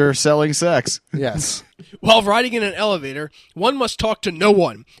unless you're selling sex. Yes. While riding in an elevator, one must talk to no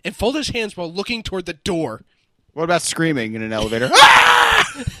one and fold his hands while looking toward the door. What about screaming in an elevator?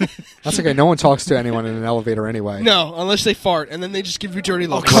 That's okay. No one talks to anyone in an elevator anyway. No, unless they fart, and then they just give you dirty Oh,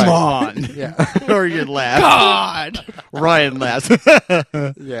 looks. come on. Yeah. Or you laugh. God! Ryan laughs.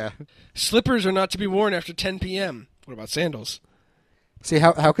 Yeah. Slippers are not to be worn after 10 p.m. What about sandals? See,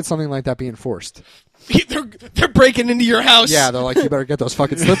 how could something like that be enforced? They're breaking into your house. Yeah, they're like, you better get those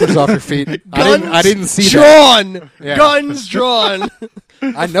fucking slippers off your feet. Guns I didn't see that. drawn. Yeah. Guns drawn.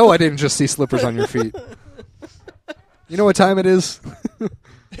 I know I didn't just see slippers on your feet. You know what time it is?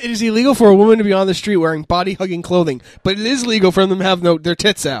 It is illegal for a woman to be on the street wearing body-hugging clothing, but it is legal for them to have their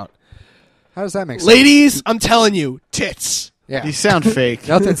tits out. How does that make sense? Ladies, I'm telling you, tits. Yeah. You sound fake.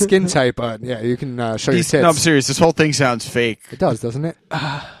 Nothing skin type, but yeah, you can show your tits. No, I'm serious. This whole thing sounds fake. It does, doesn't it?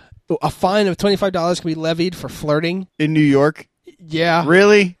 A fine of $25 can be levied for flirting. In New York? Yeah.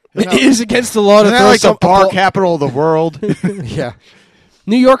 Really? It is against the law to Isn't that throw like the bar capital of the world? Yeah.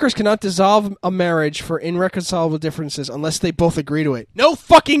 New Yorkers cannot dissolve a marriage for irreconcilable differences unless they both agree to it. No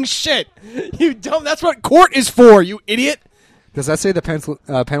fucking shit. You dumb. That's what court is for, you idiot. Does that say the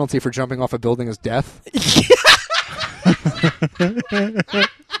penalty for jumping off a building is death?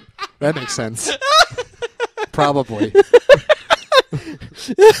 That makes sense. Probably.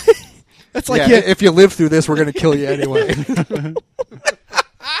 That's like if you live through this, we're going to kill you anyway.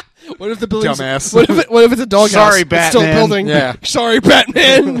 What if the building's... Dumbass. What if it's a doghouse? Sorry, It's still a Batman. building. Yeah. Sorry,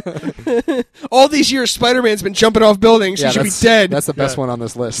 Batman. All these years, Spider-Man's been jumping off buildings. He should be dead. That's the best one on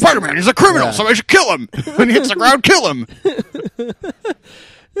this list. Spider-Man is a criminal, Yeah. somebody should kill him. When he hits the ground, kill him.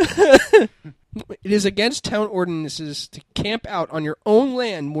 It is against town ordinances to camp out on your own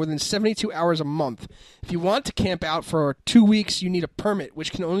land more than 72 hours a month. If you want to camp out for 2 weeks, you need a permit,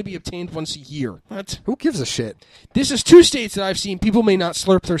 which can only be obtained once a year. What? Who gives a shit? This is 2 states that I've seen people may not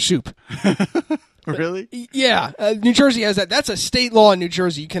slurp their soup. Really? Yeah, New Jersey has that. That's a state law in New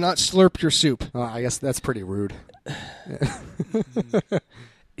Jersey. You cannot slurp your soup. I guess that's pretty rude.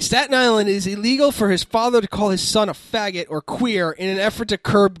 Staten Island is illegal for his father to call his son a faggot or queer in an effort to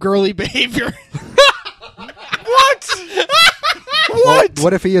curb girly behavior. What? What?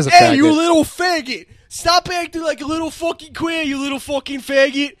 What if he is a Hey, faggot? you little faggot! Stop acting like a little fucking queer, you little fucking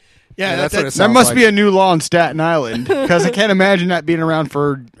faggot! Yeah, that's what it That sounds must like. be a new law in Staten Island, because I can't imagine that being around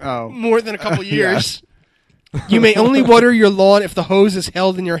for... more than a couple years. You may only water your lawn if the hose is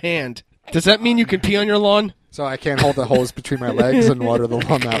held in your hand. Does that mean you can pee on your lawn? So I can't hold the hose between my legs and water the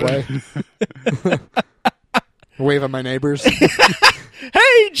lawn that way. Wave at my neighbors.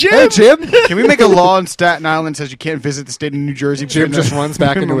 Hey, Jim! Hey, Jim! Can we make a law in Staten Island that says you can't visit the state of New Jersey? Jim just runs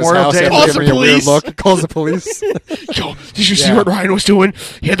back into his Memorial house Day. after Calls giving the me a weird police. look. Calls the police. Yo, did you see Yeah. what Ryan was doing?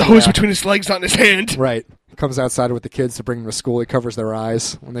 He had the hose Yeah. between his legs, not in his hand. Right. Comes outside with the kids to bring them to school. He covers their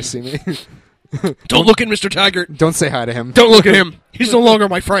eyes when they see me. Don't look at Mr. Taggart. Don't say hi to him. Don't look at him. He's no longer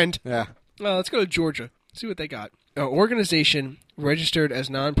my friend. Yeah. Let's go to Georgia. See what they got. An organization registered as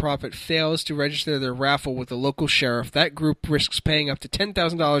nonprofit fails to register their raffle with the local sheriff. That group risks paying up to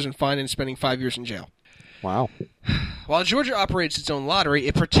 $10,000 in fine and spending 5 years in jail. Wow. While Georgia operates its own lottery,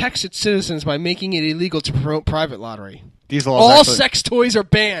 it protects its citizens by making it illegal to promote private lottery. These laws All actually- sex toys are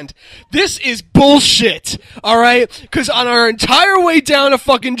banned. This is bullshit, all right? Because on our entire way down to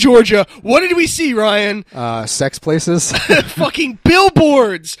fucking Georgia, what did we see, Ryan? Sex places. Fucking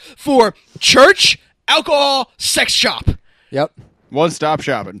billboards for church, alcohol, sex shop. Yep. One-stop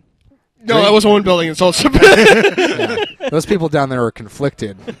shopping. No, that was one building. It's also Yeah. Those people down there are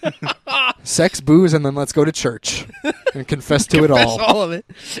conflicted. Sex, booze, and then let's go to church and confess to it Confess all. all of it.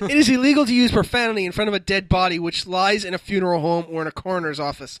 It is illegal to use profanity in front of a dead body which lies in a funeral home or in a coroner's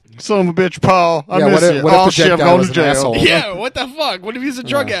office. Son of a bitch, Paul. I Yeah, miss what if- you. what if Oh, the shit, dead I'm guy going was to an jail. asshole? Yeah, what the fuck? What if he's a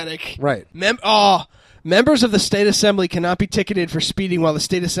drug addict? Right. Members of the state assembly cannot be ticketed for speeding while the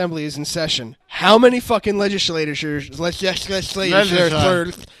state assembly is in session. How many fucking legislators?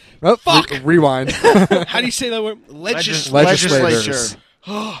 Oh, Fuck. Rewind. How do you say that word? Legislators.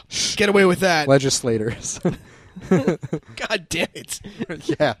 Get away with that. Legislators. God damn it.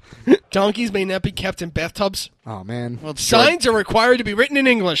 Yeah. Donkeys may not be kept in bathtubs. Oh, man. Signs are required to be written in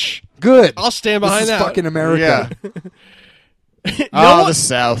English. Good. I'll stand behind this is that. fucking America. Oh, the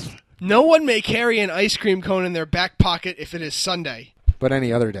South. No one may carry an ice cream cone in their back pocket if it is Sunday. But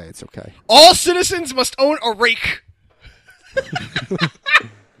any other day, it's okay. All citizens must own a rake.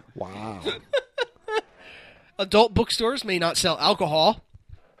 Wow. Adult bookstores may not sell alcohol.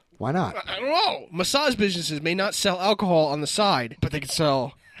 Why not? I don't know. Massage businesses may not sell alcohol on the side, but they can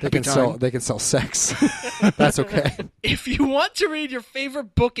sell. They can sell sex. That's okay. If you want to read your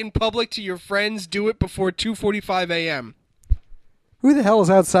favorite book in public to your friends, do it before 2:45 a.m. Who the hell is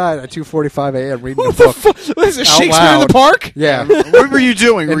outside at 2:45 a.m. reading a What the book? fuck? What is it, Out Shakespeare in loud. the Park? Yeah. What were you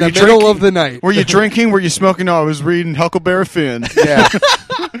doing? In Were the you middle drinking? of the night. Were you drinking? Were you smoking? No, I was reading Huckleberry Finn. Yeah.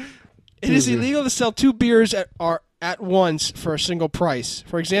 It is illegal to sell 2 beers at once for a single price.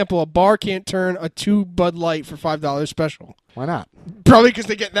 For example, a bar can't turn a 2 Bud Light for $5 special. Why not? Probably because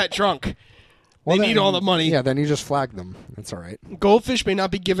they get that drunk. Well, They then- need all the money. Yeah, then you just flag them. That's all right. Goldfish may not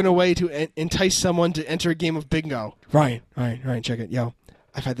be given away to entice someone to enter a game of bingo. Ryan, check it. Yo,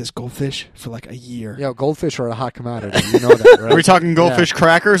 I've had this goldfish for like a year. Yo, goldfish are a hot commodity. You know that, right? Are we talking goldfish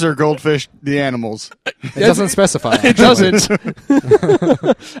crackers or goldfish the animals? It doesn't specify. It doesn't.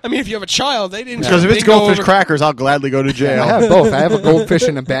 I mean, if you have a child, they didn't. Because if it's goldfish crackers, I'll gladly go to jail. I have both. I have a goldfish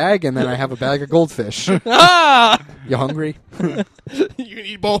in a bag, and then I have a bag of goldfish. Ah! You hungry? You can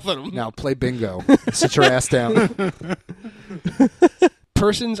eat both of them. Now play bingo. Sit your ass down.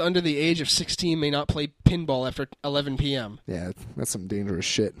 Persons under the age of 16 may not play pinball after 11 p.m. Yeah, that's some dangerous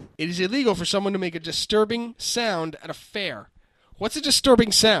shit. It is illegal for someone to make a disturbing sound at a fair. What's a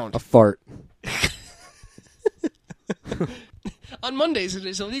disturbing sound? A fart. On Mondays, it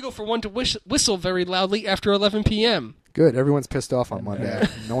is illegal for one to whistle very loudly after 11 p.m. Good. Everyone's pissed off on Monday.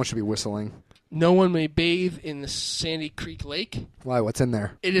 No one should be whistling. No one may bathe in the Sandy Creek Lake. Why? What's in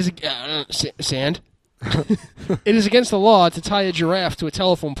there? It is sand. It is against the law to tie a giraffe to a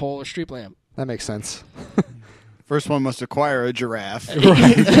telephone pole or street lamp. That makes sense. First one must acquire a giraffe.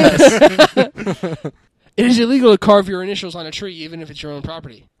 It is illegal to carve your initials on a tree, even if it's your own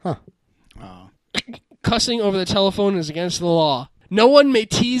property. Huh. Oh. Cussing over the telephone is against the law. No one may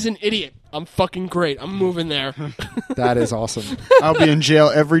tease an idiot. I'm fucking great. I'm moving there. That is awesome. I'll be in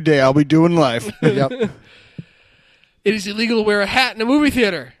jail every day. I'll be doing life. Yep. It is illegal to wear a hat in a movie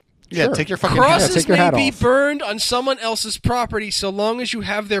theater. Yeah, Sure. take your fucking hat. Crosses take your may hat be off. burned on someone else's property so long as you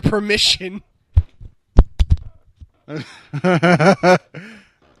have their permission.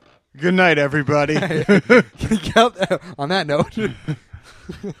 Good night, everybody. On that note.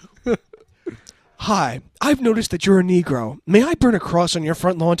 Hi, I've noticed that you're a Negro. May I burn a cross on your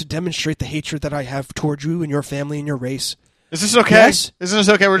front lawn to demonstrate the hatred that I have toward you and your family and your race? Is this okay? Yes. Is this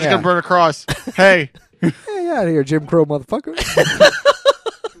okay? We're just Yeah. going to burn a cross. Hey. Hey, out of here, Jim Crow motherfucker.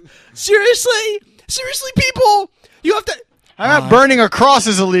 Seriously? Seriously, people? You have to... I'm not burning a cross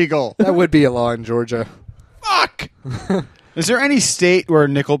is illegal. That would be a law in Georgia. Fuck! Is there any state where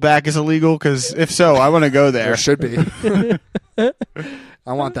Nickelback is illegal? Because if so, I want to go there. There should be.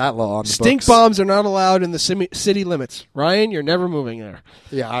 I want that law on the Stink books. bombs are not allowed in the city limits. Ryan, you're never moving there.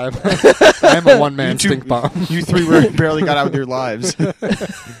 Yeah, I'm a one-man stink bomb. You three barely got out with your lives.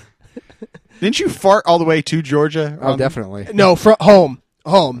 Didn't you fart all the way to Georgia? Oh, definitely. No, home.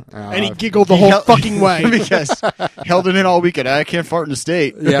 And he giggled the whole fucking way. Because held it in all weekend. I can't fart in the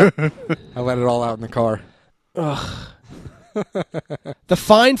state. Yeah. I let it all out in the car. Ugh. The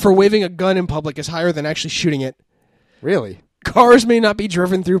fine for waving a gun in public is higher than actually shooting it. Really? Cars may not be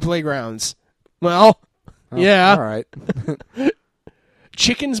driven through playgrounds. Well, yeah. All right.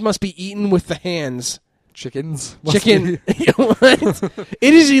 Chickens must be eaten with the hands. Chickens? Chicken. What?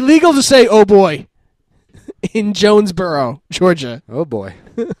 It is illegal to say, oh boy, in Jonesboro, Georgia. Oh, boy.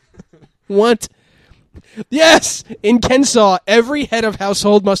 What? Yes! In Kensaw, every head of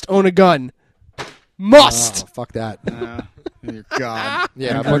household must own a gun. Must! Oh, fuck that. Dear God.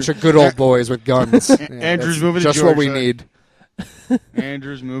 Yeah, a bunch of good old boys with guns. Yeah, Andrew's that's moving to just what we Georgia. need.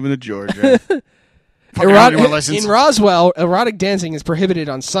 Andrew's moving to Georgia. In Roswell, erotic dancing is prohibited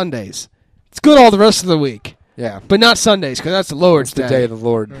on Sundays. It's good all the rest of the week, Yeah. but not Sundays, because that's the Lord's It's the day of the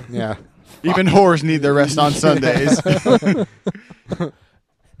Lord. Yeah. Even whores need their rest on Sundays.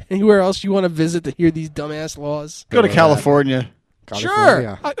 Anywhere else you want to visit to hear these dumbass laws? Go to California. Sure.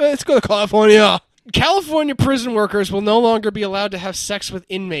 Yeah. Let's go to California. California prison workers will no longer be allowed to have sex with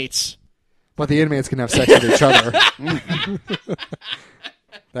inmates. But the inmates can have sex with each other.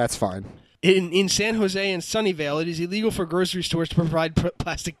 That's fine. In San Jose and Sunnyvale, it is illegal for grocery stores to provide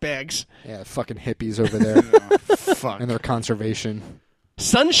plastic bags. Yeah, fucking hippies over there Fuck. and their conservation.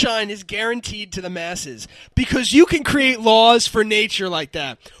 Sunshine is guaranteed to the masses because you can create laws for nature like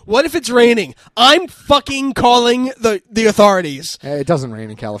that. What if it's raining? I'm fucking calling the authorities. Hey, it doesn't rain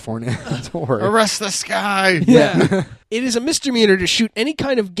in California. Don't worry. Arrest the sky. Yeah. It is a misdemeanor to shoot any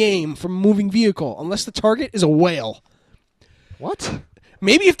kind of game from a moving vehicle unless the target is a whale. What?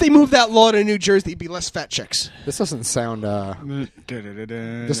 Maybe if they moved that law to New Jersey, there'd be less fat chicks. This doesn't sound.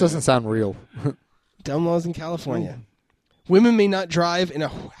 This doesn't sound real. Dumb laws in California. Women may not drive in a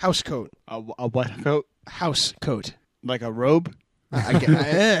house coat. A what coat? House coat. Like a robe?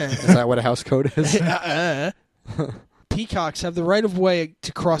 Is that what a house code is? Peacocks have the right of way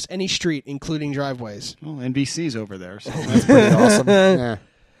to cross any street, including driveways. Well, NBC's over there. So. That's pretty awesome. Yeah.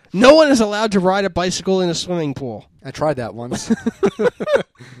 No one is allowed to ride a bicycle in a swimming pool. I tried that once.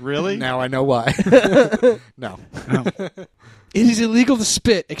 Really? Now I know why. No. It is illegal to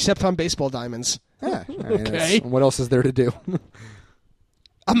spit except on baseball diamonds. Yeah. I mean, Okay. what else is there to do?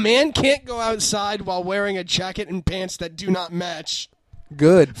 A man can't go outside while wearing a jacket and pants that do not match.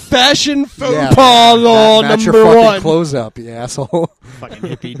 Good. Fashion faux Yeah. pas law Match number your fucking one. clothes up, you asshole. Fucking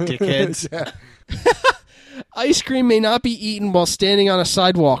hippie dickheads. Yeah. Ice cream may not be eaten while standing on a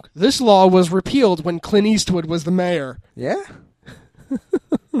sidewalk. This law was repealed when Clint Eastwood was the mayor. Yeah?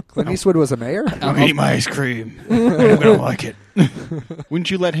 Clint Eastwood was a mayor? I'm gonna eat my ice cream. I'm gonna like it.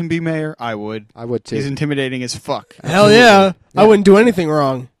 Wouldn't you let him be mayor? I would. I would too. He's intimidating as fuck. Hell yeah. I wouldn't do anything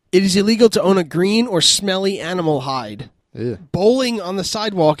wrong. It is illegal to own a green or smelly animal hide. Yeah. Bowling on the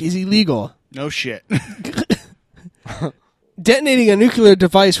sidewalk is illegal. No shit. Detonating a nuclear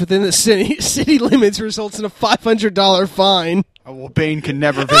device within the city limits results in a $500 fine. Oh, well, Bane can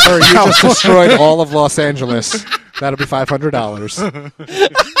never Or visit. you just destroyed all of Los Angeles. That'll be $500.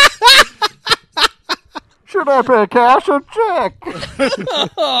 Should I pay cash or check?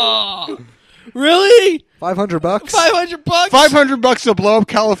 Really? $500. $500? $500 to blow up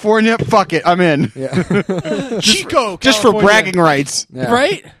California? Fuck it, I'm in. Yeah. Chico, Just for California. bragging rights. Yeah.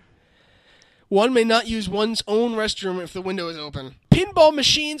 Right? One may not use one's own restroom if the window is open. Pinball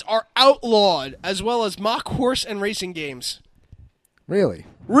machines are outlawed, as well as mock horse and racing games Really?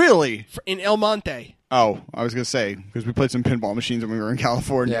 Really? in El Monte. Oh, I was gonna say because we played some pinball machines when we were in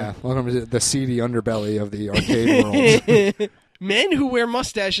California. Yeah. Welcome to the seedy underbelly of the arcade world. Men who wear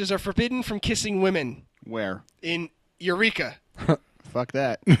mustaches are forbidden from kissing women. Where? In Eureka. Fuck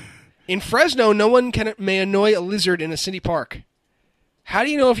that. In Fresno, no one may annoy a lizard in a city park. How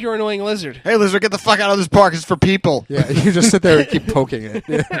do you know if you're annoying a lizard? Hey, lizard, get the fuck out of this park. It's for people. Yeah, you just sit there and keep poking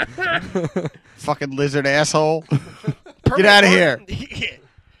it. Fucking lizard asshole. Get out of here.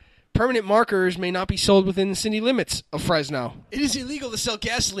 Permanent markers may not be sold within the city limits of Fresno. It is illegal to sell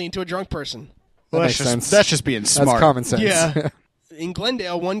gasoline to a drunk person. Well, makes sense. That's just being smart. That's common sense. Yeah. In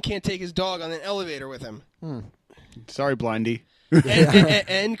Glendale, one can't take his dog on an elevator with him. Sorry, Blindy.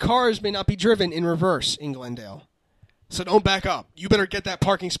 And cars may not be driven in reverse in Glendale. So don't back up. You better get that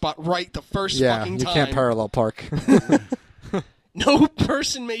parking spot right the first fucking you time. can't parallel park. No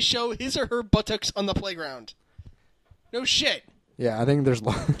person may show his or her buttocks on the playground. No shit. Yeah, I think there's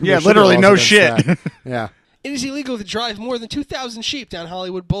Yeah, there should be literally laws no against shit. that. Yeah. It is illegal to drive more than 2,000 sheep down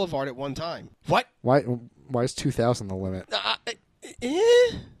Hollywood Boulevard at one time. What? Why is 2,000 the limit?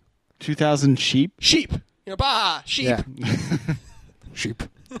 2,000 sheep? Sheep. Sheep. Yeah. Sheep.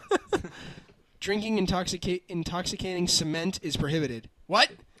 Drinking intoxicating cement is prohibited. What?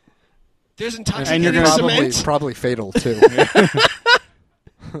 There's And intoxicating you're gonna cement? probably fatal too.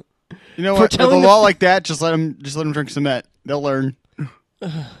 You know For what? With a telling law like that, just let them drink cement. They'll learn.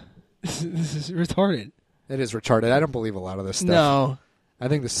 This is retarded. It is retarded. I don't believe a lot of this stuff. No. I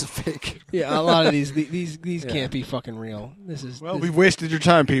think this is fake. Yeah, a lot of these can't be fucking real. This is Well, we've wasted your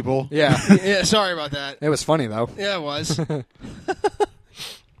time, people. Yeah. yeah, sorry about that. It was funny though. Yeah, it was.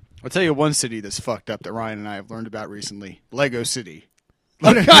 I'll tell you one city that's fucked up that Ryan and I have learned about recently. Lego City.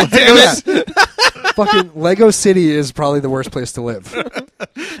 God damn it. Fucking Lego City is probably the worst place to live.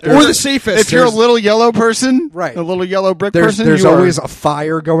 Or the safest. If you're a little yellow person, Right. a little yellow brick There's person, you always are, a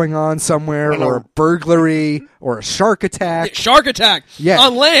fire going on somewhere, or a burglary, or a shark attack. Shark attack. Yeah.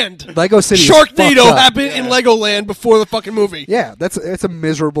 On land. Lego City. is Sharknado fucked up. happened in Legoland before the fucking movie. Yeah, it's a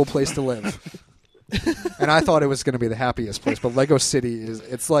miserable place to live. And I thought it was going to be the happiest place, but Lego City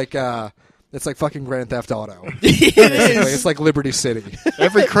it's like fucking Grand Theft Auto. It Basically, is. it's like Liberty City.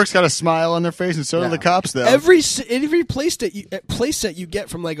 every crook's got a smile on their face, and so do Yeah. the cops, though. Every place that you get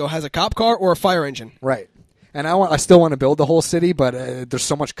from Lego has a cop car or a fire engine. Right. And I still want to build the whole city, but there's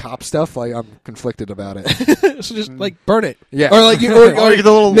so much cop stuff. Like I'm conflicted about it. So just like burn it. Yeah. Or like or you get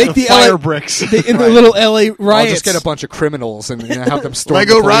the little make the fire LA, bricks. in the little LA riots. I'll just get a bunch of criminals and have them storm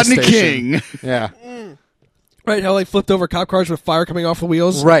Lego the police Rodney station. King. Yeah. Right, how they flipped over cop cars with fire coming off the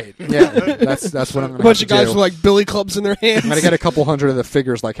wheels. Right. Yeah. That's what I'm going A to bunch have of to guys do. with like billy clubs in their hands. I'm going to get a couple hundred of the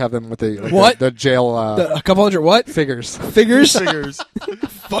figures, like have them with the What? the jail a couple hundred what? figures. Figures? Figures.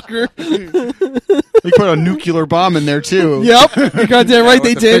 Fucker. They put a nuclear bomb in there, too. Yep. You're goddamn right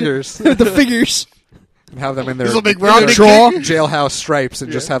they with the did. figures. The figures. And have them in their This'll make their Rodney King. jailhouse stripes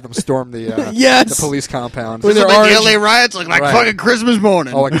and just have them storm the Yes. the police compound. With This their will make the orange- LA riots look like Right. fucking Christmas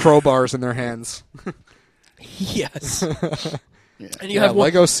morning. All like crowbars in their hands. Yes. And you Yeah, have one,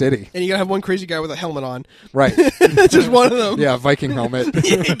 Lego City. and you gotta have one crazy guy with a helmet on. Right. That's just one of them. Yeah, Viking helmet.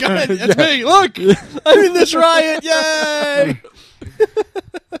 Yeah, God, that's me. Look, I'm in this riot. Yay!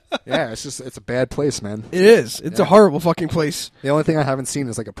 Yeah, it's a bad place, man. It is. It's a horrible fucking place. The only thing I haven't seen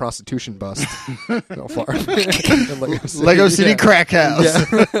is like a prostitution bust so far. In Lego City Yeah. Crack House.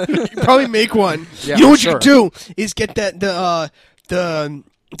 Yeah. You probably make one. Yeah, you know what sure. you could do is get that the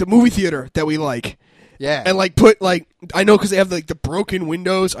movie theater that we like. Yeah. And like put like I know because they have like the broken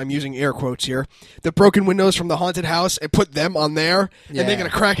windows. I'm using air quotes here. The broken windows from the haunted house, and put them on there, Yeah. and make it a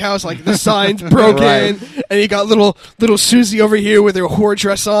crack house. Like the signs broken, Right. and you got little Susie over here with her whore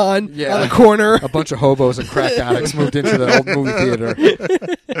dress on Yeah. on the corner. A bunch of hobos and crack addicts moved into the old movie theater.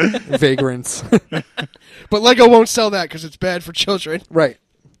 Vagrants. But Lego won't sell that because it's bad for children. Right.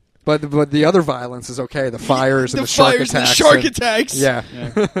 But the other violence is okay. The fires and the shark fires attacks. and the shark and- attacks. Yeah.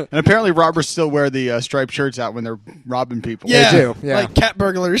 And apparently robbers still wear the striped shirts out when they're robbing people. Yeah, They do, yeah. like cat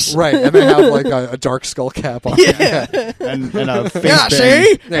burglars. Right, and they have like a dark skull cap on. Yeah. And a face Yeah, band.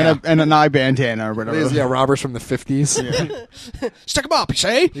 see? Yeah. And an eye bandana or whatever. These, robbers from the 50s. Stick 'em up, you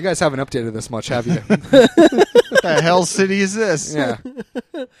say? You guys haven't updated this much, have you? What the hell city is this? Yeah.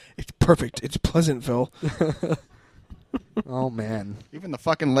 It's perfect. It's Pleasantville. Oh, man. Even the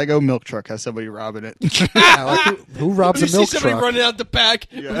fucking Lego milk truck has somebody robbing it. Yeah, like, who robs You a see milk somebody truck? running out the back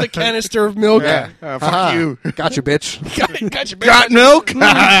with a canister of milk. Yeah. Fuck Haha. you. Gotcha, bitch. Got your Got milk?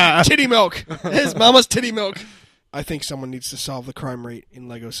 titty milk. His mama's titty milk. I think someone needs to solve the crime rate in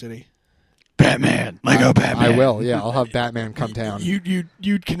Lego City. Batman. Lego Batman. I will, yeah. I'll have Batman come down.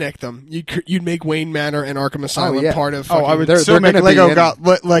 You'd connect them. You'd make Wayne Manor and Arkham Asylum yeah. part of. Oh, I would They're still make gonna be Lego,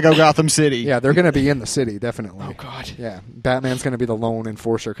 in- Lego Gotham City. Yeah, they're going to be in the city, definitely. Oh God. Yeah, Batman's going to be the lone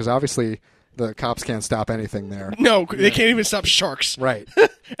enforcer because obviously the cops can't stop anything there. No, they can't even stop sharks. Right.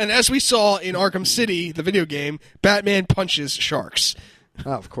 And as we saw in Arkham City, the video game, Batman punches sharks.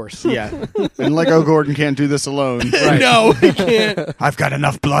 Oh, of course. Yeah. And Lego Gordon can't do this alone. Right. No, he can't. I've got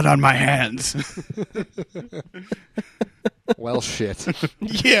enough blood on my hands. Well, shit.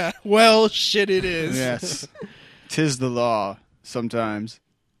 Yeah, well, shit it is. Yes. 'Tis the law sometimes.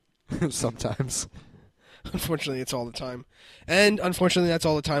 Sometimes. Unfortunately, it's all the time. And unfortunately, that's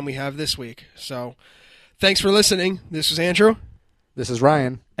all the time we have this week. So, thanks for listening. This was Andrew. This is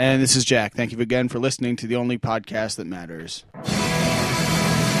Ryan. And this is Jack. Thank you again for listening to the only podcast that matters.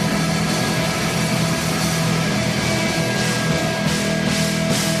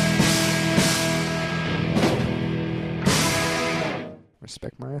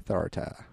 Respect my authority.